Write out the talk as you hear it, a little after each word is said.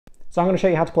So I'm going to show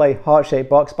you how to play Heart-Shaped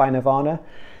Box by Nirvana.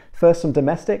 First, some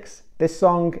domestics. This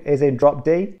song is in drop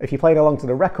D. If you're playing along to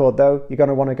the record though, you're going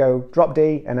to want to go drop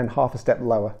D and then half a step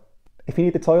lower. If you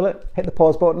need the toilet, hit the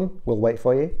pause button, we'll wait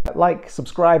for you. Like,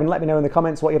 subscribe and let me know in the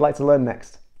comments what you'd like to learn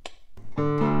next.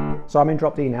 So I'm in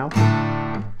drop D now.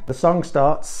 The song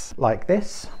starts like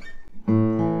this.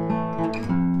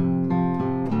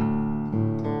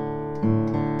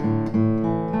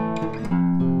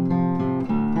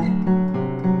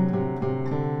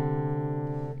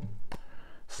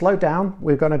 Slow down,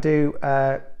 we're going to do,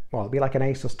 well, it'll be like an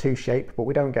A sus2 shape, but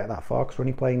we don't get that far because we're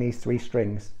only playing these 3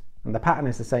 strings. And the pattern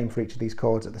is the same for each of these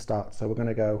chords at the start. So we're going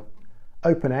to go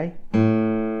open A,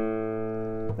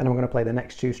 then I'm going to play the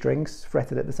next 2 strings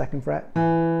fretted at the 2nd fret,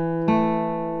 and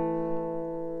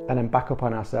then back up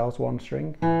on ourselves 1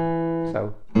 string.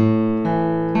 So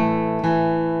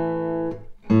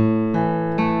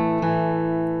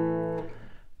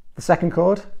the second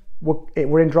chord,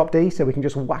 we're in drop D, so we can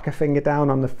just whack a finger down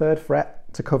on the 3rd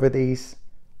fret to cover these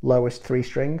lowest 3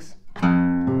 strings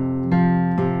and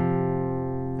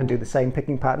do the same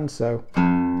picking pattern. So,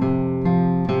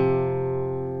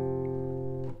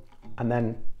 and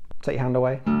then take your hand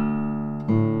away.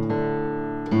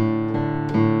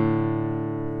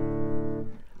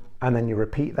 And then you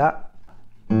repeat that.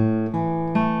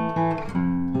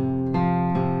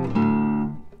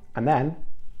 And then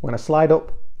we're going to slide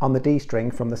up on the D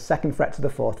string from the 2nd fret to the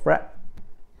 4th fret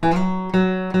and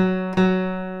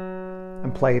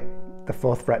play the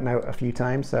 4th fret note a few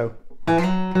times. So,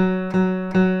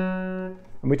 and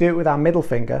we do it with our middle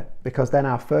finger because then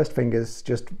our first finger's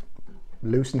just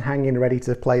loose and hanging, ready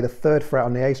to play the 3rd fret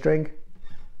on the A string.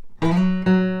 And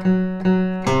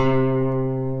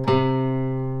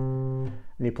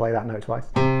you play that note twice.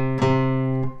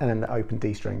 And then the open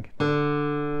D string.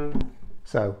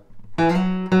 So.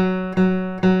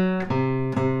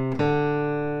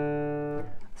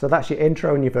 So that's your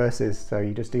intro and your verses. So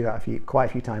you just do that quite a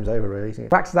few times over, really. So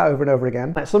practice that over and over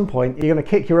again. At some point, you're going to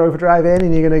kick your overdrive in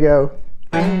and you're going to go,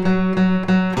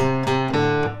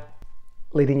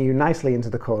 leading you nicely into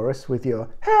the chorus with your,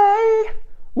 hey,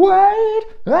 wait,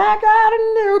 I got a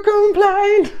new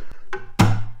complaint.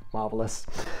 Marvelous.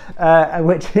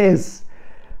 Which is,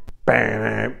 so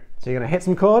you're going to hit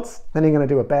some chords, then you're going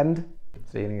to do a bend.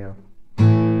 So you're going to go.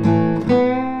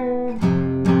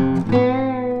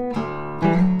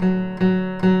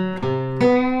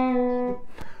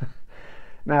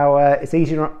 Now it's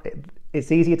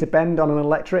easier to bend on an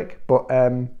electric, but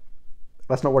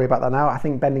let's not worry about that now. I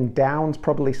think bending down's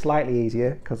probably slightly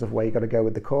easier because of where you've got to go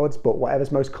with the chords, but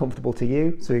whatever's most comfortable to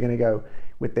you. So you're going to go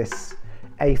with this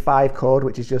A5 chord,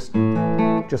 which is just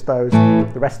those.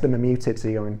 The rest of them are muted, so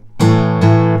you're going.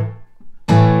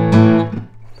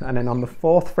 And then on the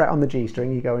 4th fret on the G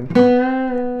string, you're going.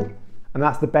 And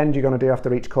that's the bend you're going to do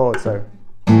after each chord. So.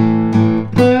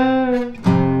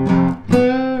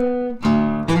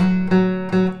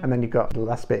 And then you've got the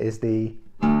last bit is the,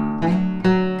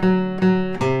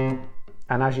 and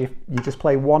as you just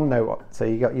play 1 note, so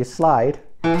you got your slide,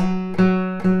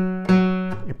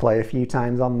 you play a few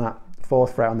times on that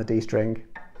 4th fret on the D string,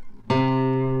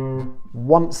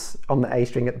 once on the A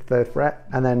string at the 3rd fret,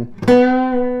 and then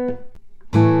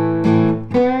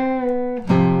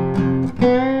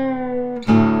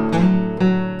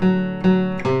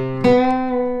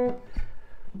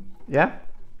yeah.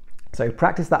 So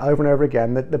practice that over and over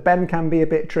again. The bend can be a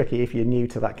bit tricky if you're new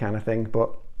to that kind of thing,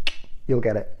 but you'll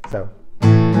get it. So.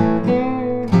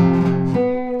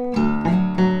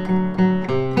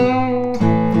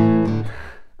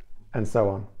 And so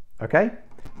on. Okay?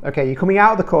 Okay, you're coming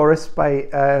out of the chorus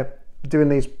by doing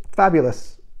these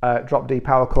fabulous drop D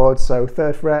power chords. So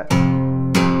 3rd fret.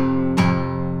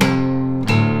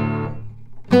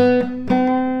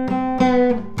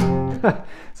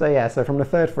 So yeah, so from the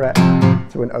 3rd fret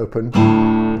to an open,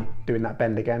 doing that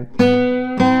bend again.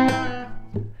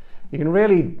 You can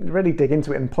really dig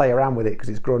into it and play around with it because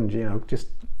it's grunge, you know, just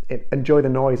enjoy the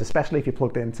noise, especially if you're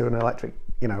plugged into an electric,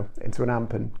 you know, into an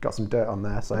amp and got some dirt on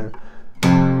there, so.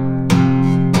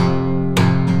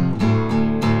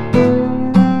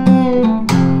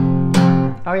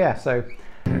 Oh yeah, so.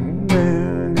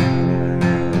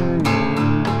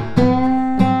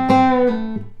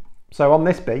 So on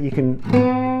this bit, you can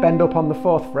bend up on the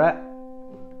 4th fret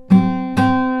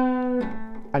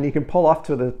and you can pull off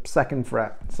to the 2nd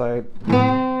fret. So,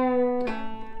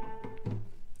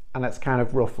 and that's kind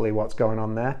of roughly what's going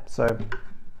on there. So,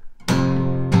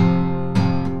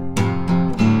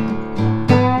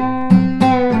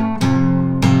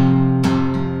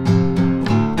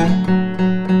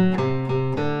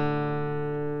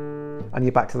 and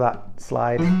you're back to that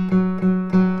slide.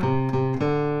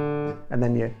 and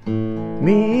then you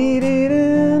meet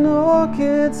eating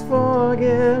orchids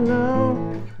forget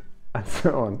no, and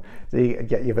so on. So you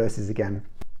get your verses again.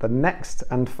 The next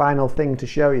and final thing to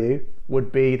show you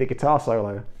would be the guitar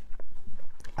solo,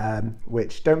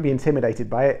 which don't be intimidated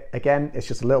by it. Again, it's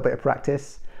just a little bit of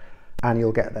practice and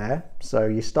you'll get there. So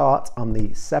you start on the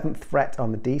 7th fret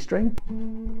on the D string,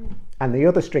 and the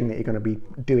other string that you're going to be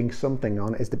doing something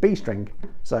on is the B string.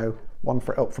 So 1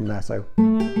 fret up from there. So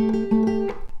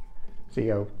you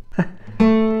go.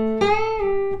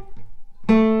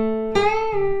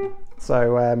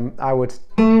 So I would,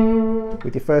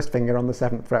 with your first finger on the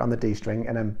 7th fret on the D string,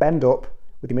 and then bend up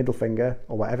with your middle finger,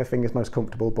 or whatever finger's most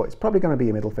comfortable, but it's probably going to be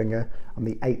your middle finger, on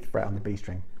the 8th fret on the B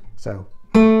string. So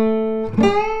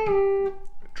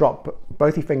drop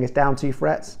both your fingers down 2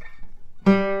 frets,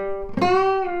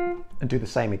 and do the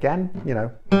same again, you know,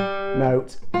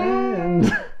 note,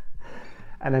 and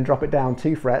then drop it down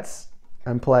 2 frets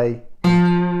and play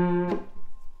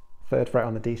 3rd fret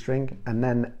on the D string, and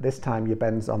then this time your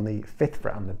bend's on the 5th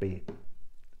fret on the B,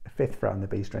 5th fret on the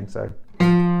B string. So,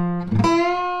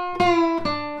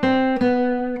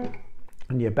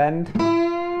 and you bend,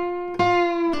 and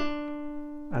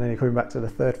then you're coming back to the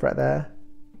 3rd fret there,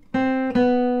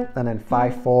 and then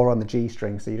 5/4 on the G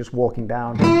string. So you're just walking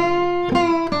down,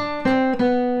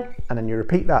 and then you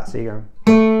repeat that. So you go.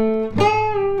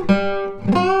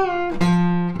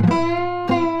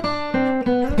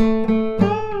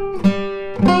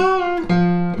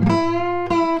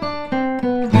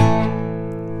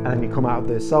 Come out of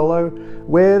the solo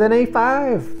with an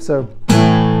A5. So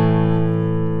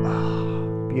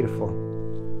beautiful.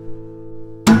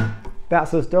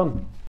 That's us done.